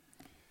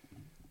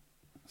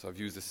So I've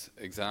used this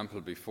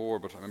example before,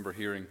 but I remember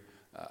hearing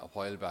a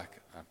while back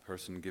a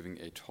person giving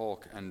a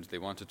talk, and they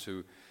wanted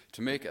to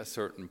make a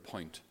certain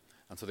point.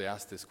 And so they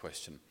asked this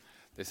question.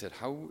 They said,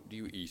 how do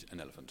you eat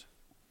an elephant?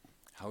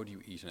 How do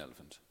you eat an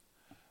elephant?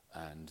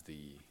 And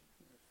the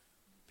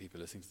people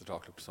listening to the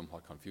talk looked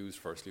somewhat confused.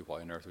 Firstly,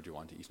 why on earth would you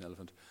want to eat an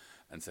elephant?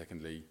 And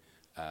secondly,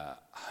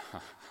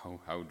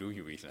 how do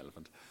you eat an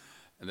elephant?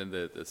 And then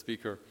the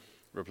speaker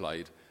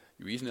replied,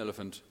 you eat an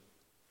elephant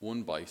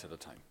one bite at a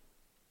time.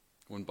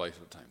 One bite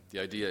at a time. The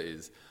idea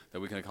is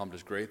that we can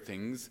accomplish great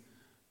things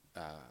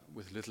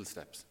with little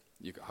steps.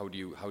 How do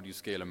you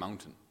scale a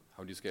mountain?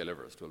 How do you scale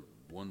Everest? Well,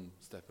 one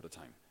step at a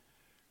time.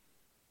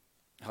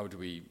 How do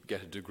we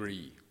get a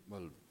degree?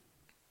 Well,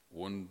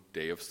 one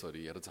day of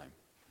study at a time.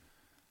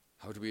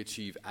 How do we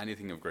achieve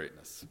anything of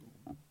greatness?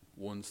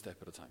 One step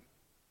at a time.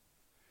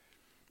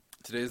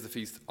 Today is the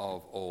Feast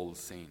of All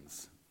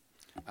Saints.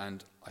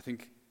 And I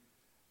think,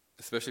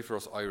 especially for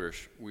us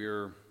Irish,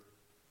 we're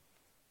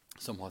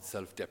somewhat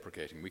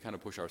self-deprecating. We kind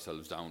of push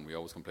ourselves down. We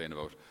always complain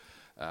about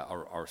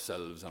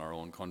ourselves and our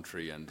own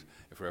country, and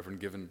if we're ever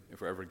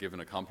given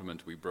a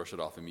compliment, we brush it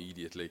off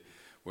immediately.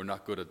 We're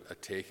not good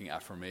at taking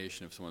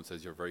affirmation. If someone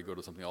says you're very good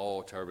at something,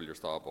 oh, terrible, you're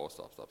stop, go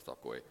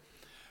away.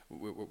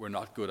 We're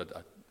not good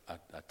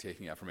at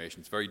taking affirmation.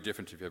 It's very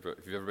different if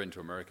you've ever been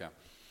to America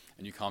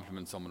and you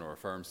compliment someone or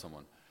affirm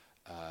someone.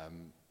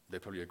 They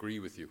probably agree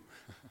with you.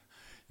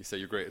 You say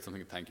you're great at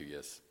something, thank you,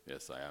 yes,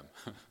 I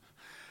am.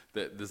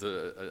 There's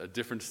a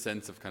different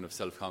sense of kind of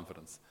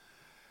self-confidence.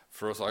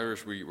 For us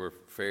Irish, we're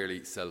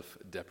fairly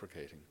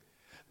self-deprecating.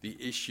 The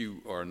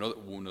issue, or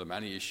one of the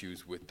many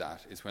issues with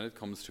that, is when it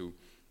comes to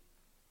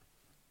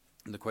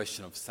the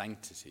question of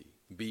sanctity,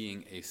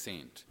 being a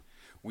saint,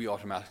 we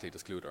automatically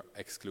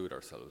exclude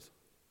ourselves.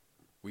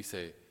 We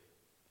say,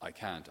 I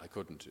can't, I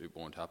couldn't, it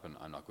won't happen,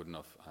 I'm not good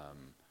enough,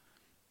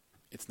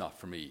 it's not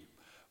for me.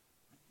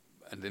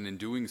 And then in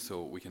doing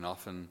so, we can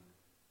often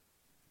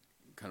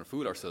kind of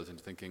fool ourselves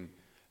into thinking,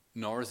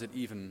 nor is it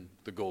even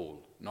the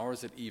goal, nor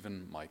is it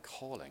even my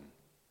calling.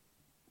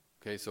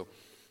 Okay, so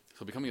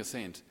becoming a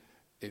saint,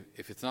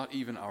 if it's not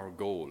even our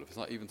goal, if it's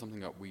not even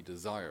something that we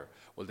desire,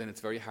 well then it's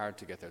very hard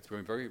to get there. It's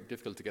very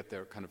difficult to get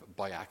there kind of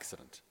by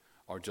accident,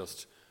 or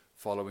just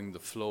following the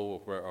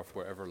flow of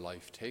wherever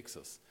life takes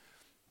us.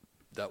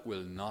 That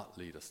will not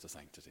lead us to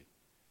sanctity.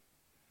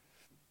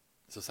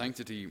 So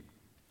sanctity,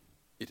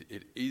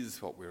 it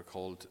is what we're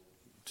called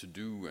to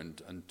do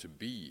and to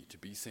be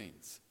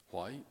saints.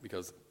 Why?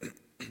 Because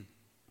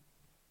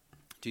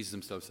Jesus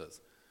himself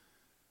says,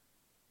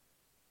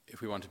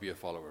 if we want to be a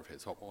follower of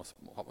his,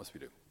 what must we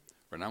do?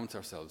 Renounce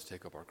ourselves,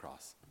 take up our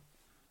cross,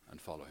 and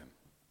follow him.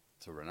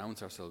 So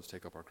renounce ourselves,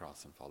 take up our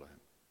cross, and follow him.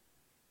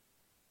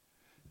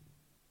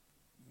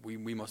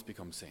 We must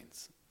become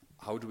saints.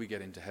 How do we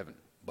get into heaven?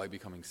 By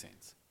becoming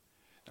saints.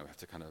 Now we have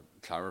to kind of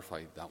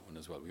clarify that one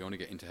as well. We only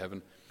get into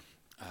heaven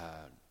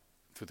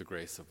through the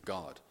grace of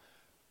God.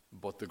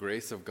 But the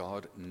grace of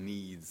God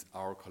needs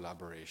our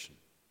collaboration.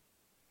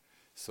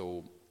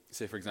 So,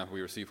 say for example,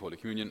 we receive Holy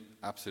Communion,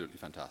 absolutely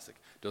fantastic.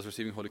 Does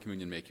receiving Holy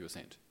Communion make you a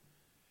saint?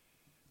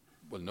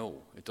 Well,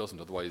 no, it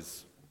doesn't.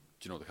 Otherwise,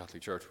 the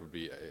Catholic Church would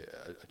be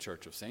a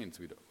church of saints.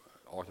 The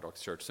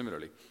Orthodox Church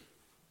similarly.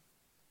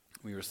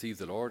 We receive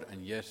the Lord,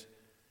 and yet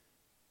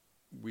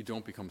we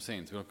don't become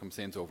saints. We don't become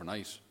saints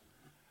overnight.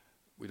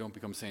 We don't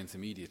become saints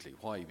immediately.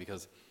 Why?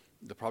 Because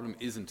the problem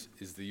isn't,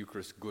 is the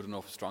Eucharist good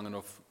enough, strong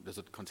enough? Does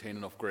it contain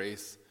enough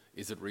grace?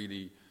 Is it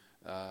really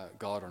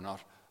God or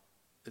not?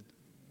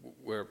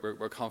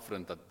 We're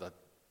confident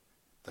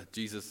that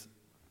Jesus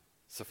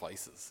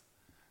suffices,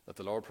 that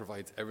the Lord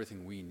provides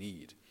everything we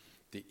need.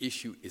 The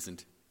issue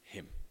isn't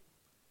him.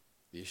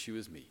 The issue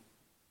is me.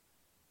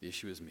 The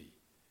issue is me.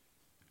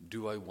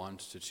 Do I want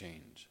to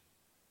change?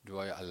 Do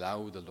I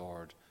allow the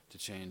Lord to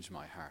change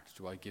my heart?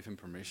 Do I give him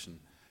permission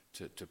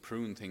to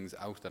prune things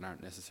out that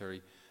aren't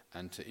necessary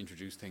and to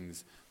introduce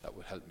things that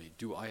will help me?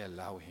 Do I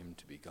allow him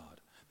to be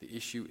God? The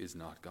issue is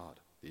not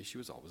God. The issue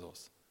is always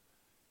us.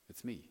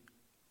 It's me.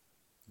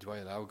 Do I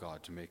allow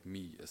God to make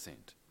me a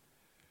saint?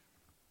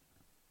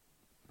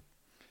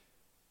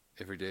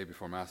 Every day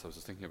before Mass, I was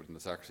just thinking about it in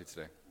the sacristy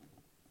today.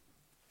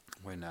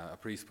 When a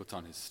priest puts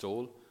on his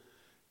stole,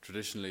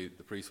 traditionally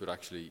the priest would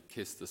actually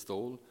kiss the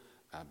stole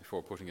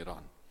before putting it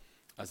on,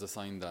 as a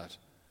sign that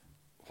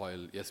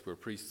while, yes, we're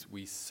priests,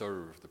 we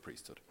serve the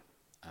priesthood.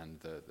 And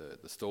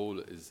the stole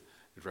it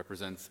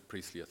represents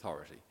priestly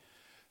authority.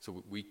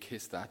 So we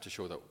kiss that to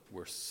show that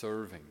we're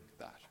serving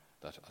that.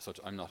 That as such,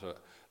 I'm not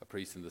a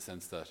priest in the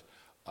sense that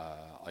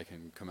I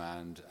can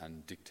command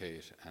and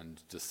dictate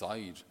and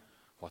decide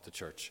what the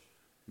church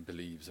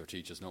believes or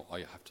teaches. No, I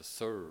have to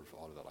serve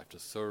all of that. I have to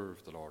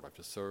serve the Lord. I have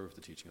to serve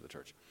the teaching of the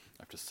church.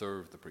 I have to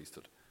serve the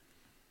priesthood.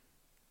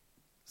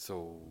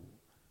 So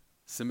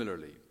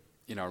similarly,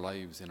 in our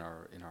lives, in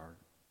our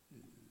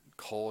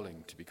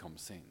calling to become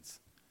saints,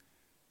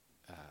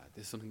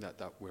 this is something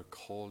that we're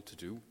called to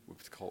do. We're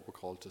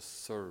called to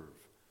serve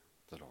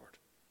the Lord.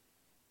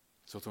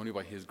 So it's only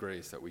by his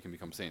grace that we can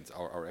become saints.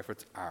 Our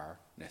efforts are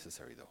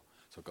necessary, though.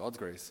 So God's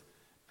grace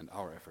and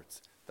our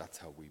efforts, that's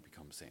how we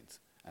become saints.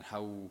 And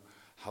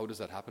how does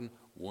that happen?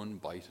 One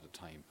bite at a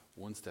time,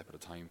 one step at a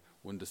time,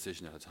 one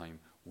decision at a time,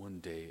 one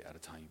day at a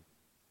time.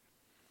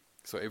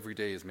 So every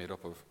day is made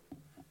up of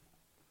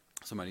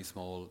so many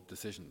small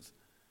decisions.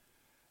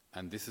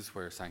 And this is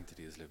where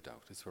sanctity is lived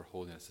out. This is where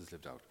holiness is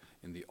lived out,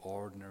 in the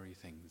ordinary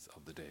things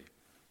of the day.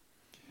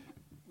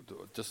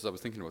 Just as I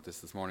was thinking about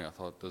this morning, I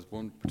thought there's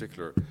one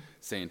particular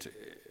saint,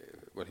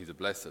 well, he's a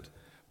blessed,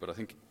 but I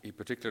think he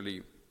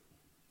particularly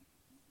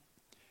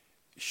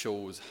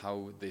shows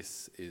how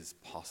this is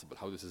possible,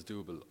 how this is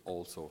doable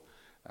also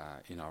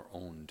in our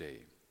own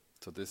day.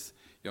 So this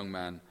young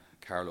man,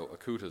 Carlo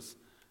Acutis,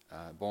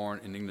 born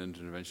in England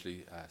and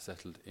eventually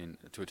settled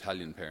to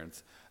Italian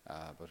parents,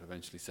 but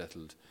eventually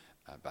settled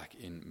back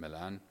in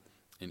Milan,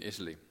 in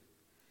Italy.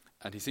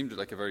 And he seemed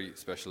like a very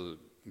special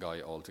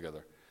guy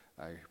altogether.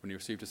 When he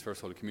received his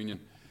first Holy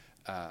Communion,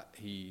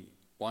 he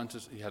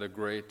had a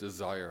great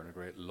desire and a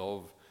great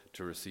love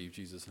to receive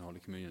Jesus in Holy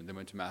Communion. They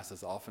went to Mass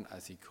as often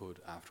as he could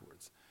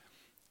afterwards,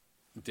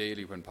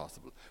 daily when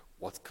possible.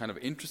 What's kind of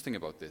interesting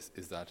about this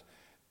is that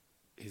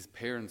his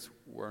parents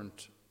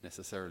weren't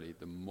necessarily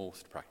the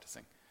most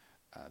practicing.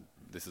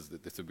 This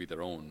would be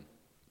their own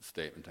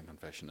statement and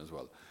confession as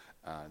well.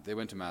 They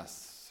went to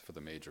Mass for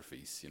the major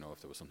feasts,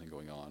 if there was something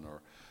going on,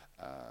 or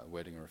a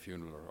wedding or a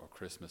funeral or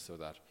Christmas or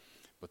that.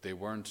 But they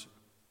weren't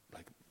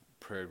like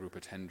prayer group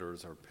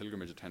attenders or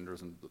pilgrimage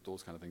attenders and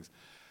those kind of things.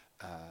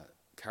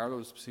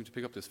 Carlo seemed to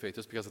pick up this faith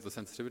just because of the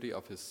sensitivity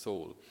of his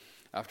soul.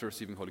 After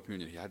receiving Holy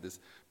Communion, he had this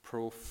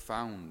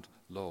profound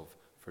love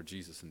for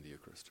Jesus in the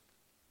Eucharist.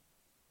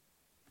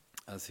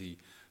 As he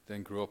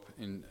then grew up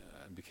and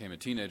became a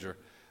teenager,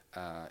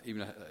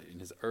 even in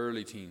his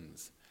early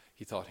teens,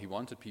 he thought he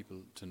wanted people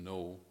to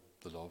know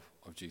the love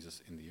of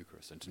Jesus in the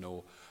Eucharist and to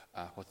know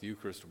what the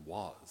Eucharist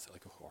was,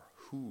 or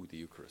who the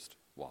Eucharist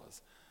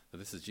was. That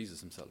this is Jesus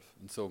himself.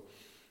 And so,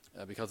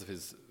 because of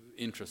his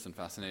interest and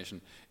fascination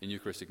in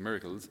Eucharistic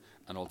miracles,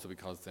 and also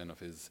because then of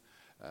his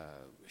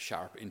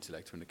sharp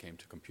intellect when it came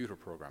to computer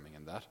programming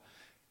and that,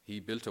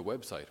 he built a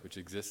website which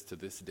exists to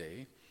this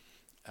day,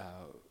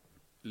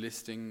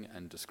 listing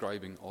and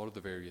describing all of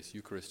the various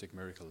Eucharistic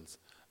miracles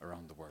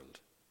around the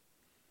world.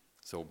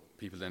 So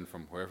people then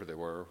from wherever they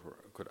were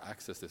could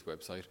access this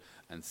website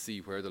and see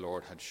where the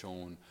Lord had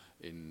shown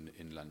in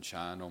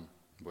Lanciano,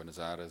 Buenos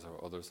Aires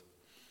or others,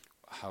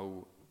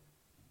 how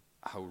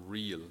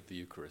real the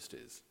Eucharist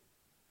is,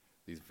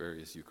 these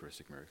various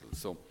Eucharistic miracles.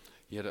 So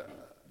he had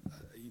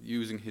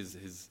using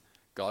his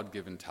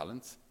God-given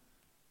talents,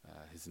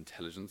 his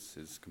intelligence,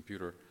 his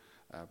computer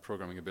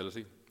programming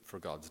ability for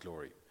God's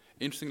glory.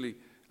 Interestingly,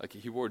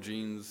 he wore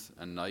jeans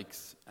and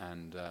Nikes,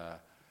 and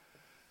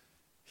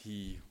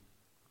he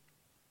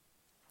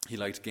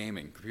liked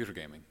gaming, computer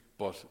gaming,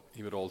 but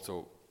he would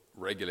also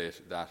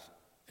regulate that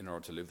in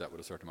order to live that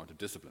with a certain amount of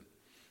discipline.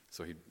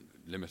 So he'd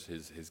limit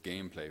his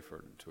gameplay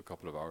to a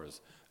couple of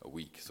hours a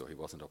week, so he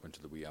wasn't up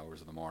into the wee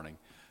hours of the morning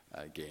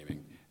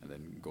gaming and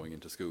then going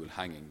into school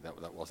hanging.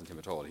 That wasn't him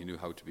at all. He knew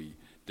how to be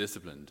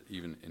disciplined,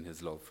 even in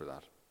his love for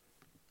that.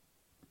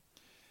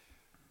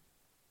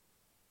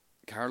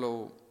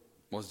 Carlo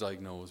was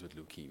diagnosed with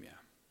leukemia.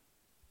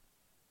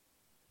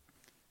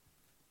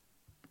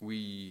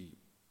 We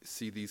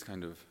see these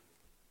kind of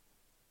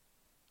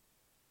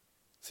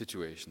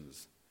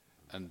situations,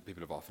 and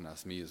people have often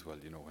asked me as well,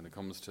 when it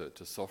comes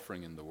to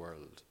suffering in the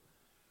world,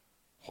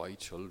 why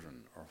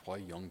children or why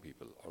young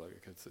people? Or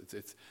it's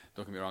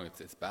don't get me wrong,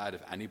 it's bad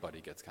if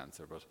anybody gets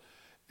cancer, but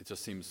it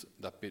just seems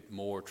that bit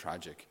more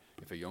tragic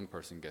if a young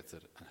person gets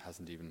it and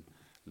hasn't even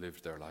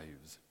lived their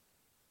lives.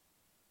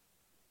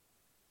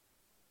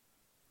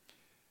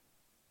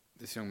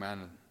 This young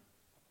man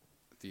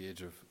at the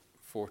age of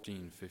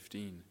 14,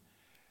 15,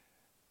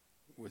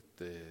 with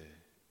the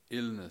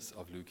illness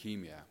of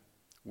leukemia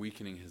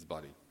weakening his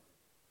body,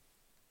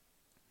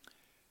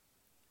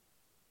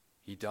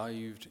 he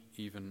dived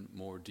even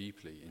more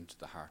deeply into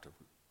the heart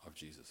of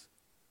Jesus.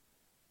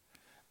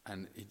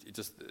 And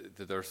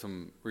there are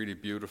some really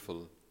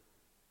beautiful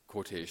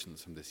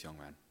quotations from this young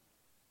man.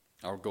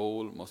 Our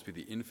goal must be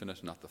the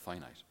infinite, not the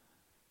finite.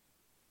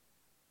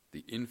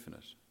 The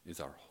infinite is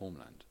our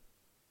homeland.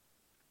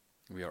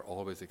 We are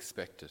always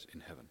expected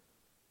in heaven.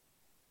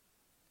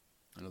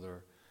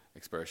 Another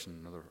expression,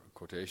 another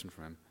quotation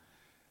from him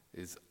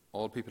is,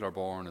 all people are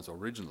born as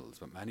originals,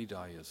 but many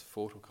die as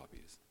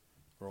photocopies.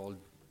 We're all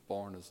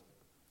born as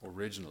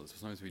originals.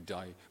 Sometimes we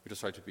die, we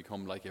just try to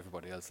become like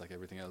everybody else, like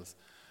everything else,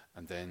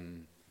 and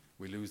then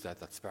we lose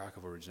that spark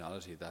of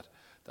originality,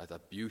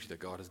 that beauty that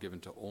God has given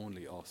to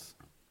only us,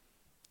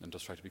 and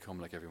just try to become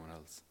like everyone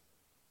else.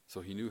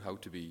 So he knew how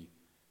to be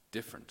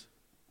different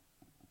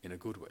in a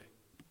good way.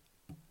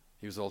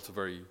 He was also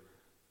very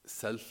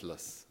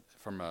selfless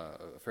from a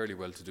fairly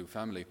well-to-do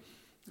family,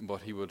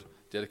 but he would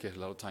dedicate a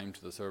lot of time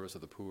to the service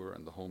of the poor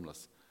and the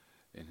homeless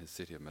in his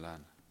city of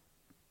Milan.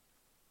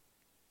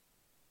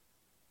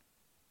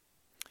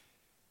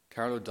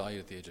 Carlo died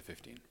at the age of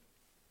 15.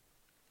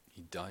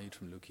 He died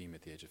from leukemia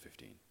at the age of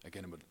 15.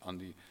 Again,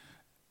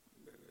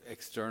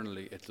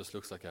 externally, it just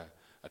looks like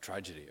a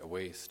tragedy, a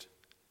waste.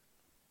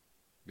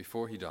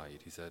 Before he died,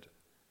 he said,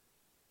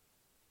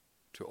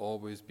 to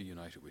always be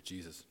united with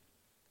Jesus.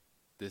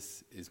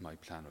 This is my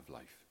plan of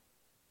life.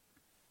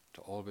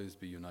 To always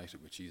be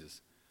united with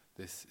Jesus.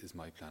 This is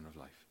my plan of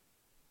life.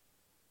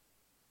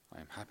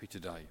 I am happy to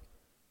die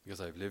because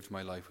I have lived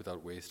my life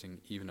without wasting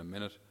even a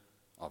minute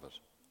of it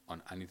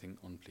on anything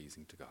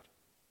unpleasing to God.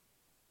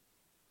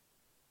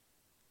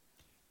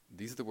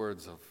 These are the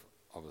words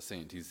of a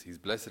saint. He's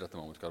blessed at the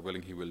moment. God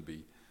willing, he will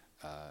be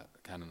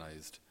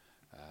canonized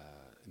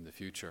in the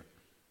future.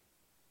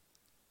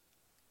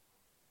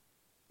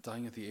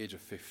 Dying at the age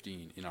of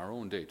 15 in our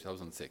own day,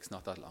 2006,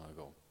 not that long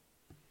ago,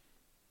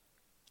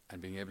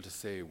 and being able to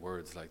say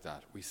words like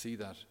that, we see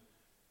that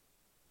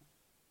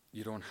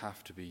you don't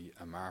have to be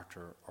a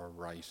martyr or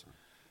write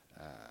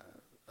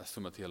a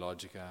Summa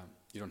Theologica.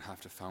 You don't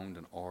have to found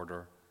an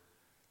order.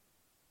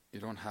 You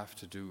don't have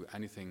to do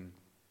anything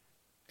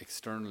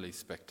externally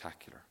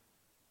spectacular.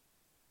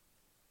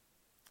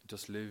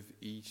 Just live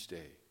each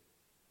day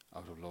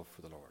out of love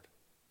for the Lord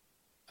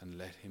and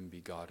let him be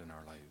God in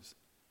our lives.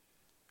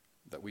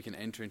 That we can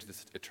enter into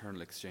this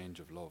eternal exchange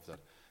of love,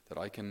 that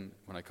I can,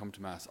 when I come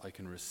to Mass, I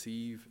can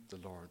receive the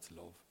Lord's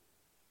love.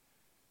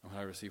 And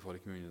when I receive Holy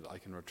Communion, that I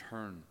can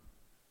return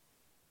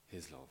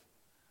his love.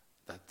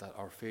 That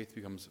our faith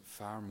becomes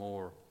far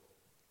more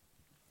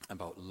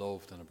about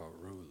love than about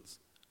rules.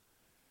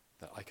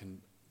 That I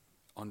can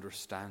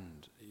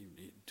understand,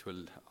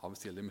 to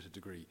obviously a limited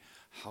degree,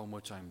 how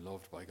much I'm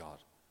loved by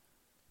God.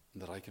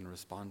 And that I can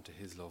respond to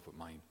his love with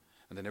mine.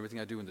 And then everything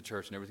I do in the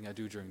church and everything I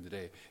do during the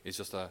day is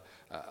just a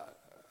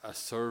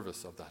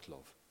service of that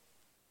love.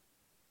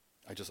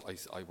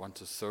 I want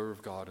to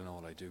serve God in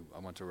all I do. I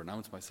want to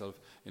renounce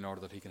myself in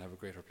order that he can have a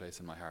greater place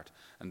in my heart.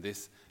 And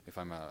this, if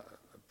I'm a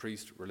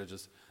priest,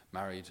 religious,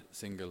 married,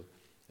 single,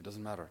 it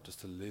doesn't matter. Just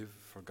to live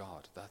for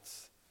God.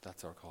 That's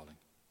our calling.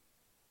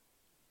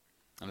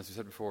 And as we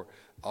said before,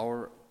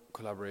 our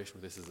collaboration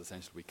with this is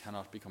essential. We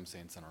cannot become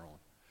saints on our own.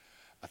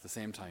 At the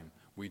same time,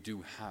 we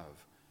do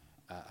have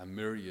a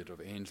myriad of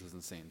angels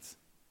and saints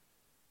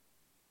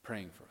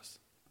praying for us.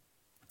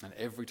 And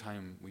every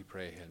time we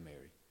pray Hail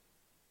Mary,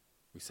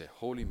 we say,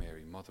 Holy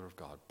Mary, Mother of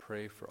God,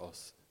 pray for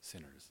us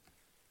sinners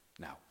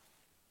now.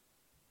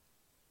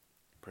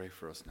 Pray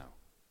for us now.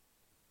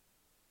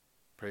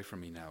 Pray for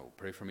me now.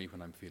 Pray for me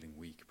when I'm feeling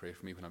weak. Pray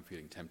for me when I'm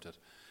feeling tempted.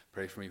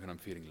 Pray for me when I'm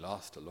feeling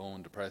lost,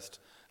 alone, depressed,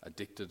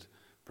 addicted.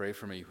 Pray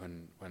for me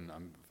when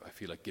I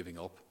feel like giving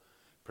up.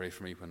 Pray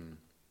for me when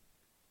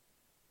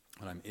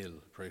I'm ill.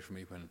 Pray for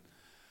me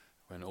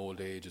when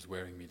old age is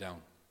wearing me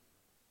down.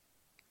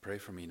 Pray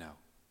for me now.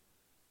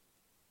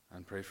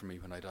 And pray for me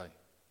when I die,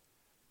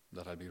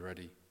 that I'll be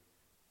ready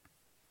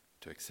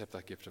to accept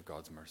that gift of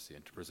God's mercy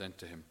and to present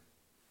to him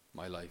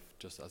my life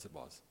just as it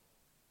was.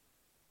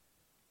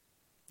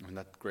 When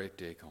that great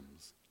day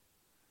comes,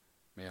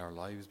 may our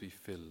lives be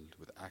filled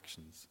with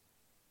actions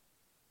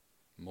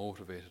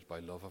motivated by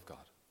love of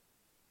God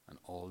and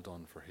all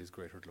done for his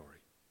greater glory,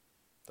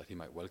 that he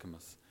might welcome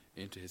us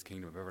into his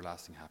kingdom of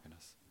everlasting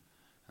happiness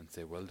and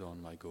say, well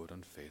done, my good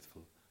and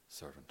faithful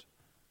servant.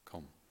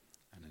 Come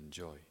and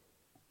enjoy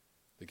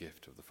the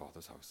gift of the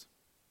Father's house.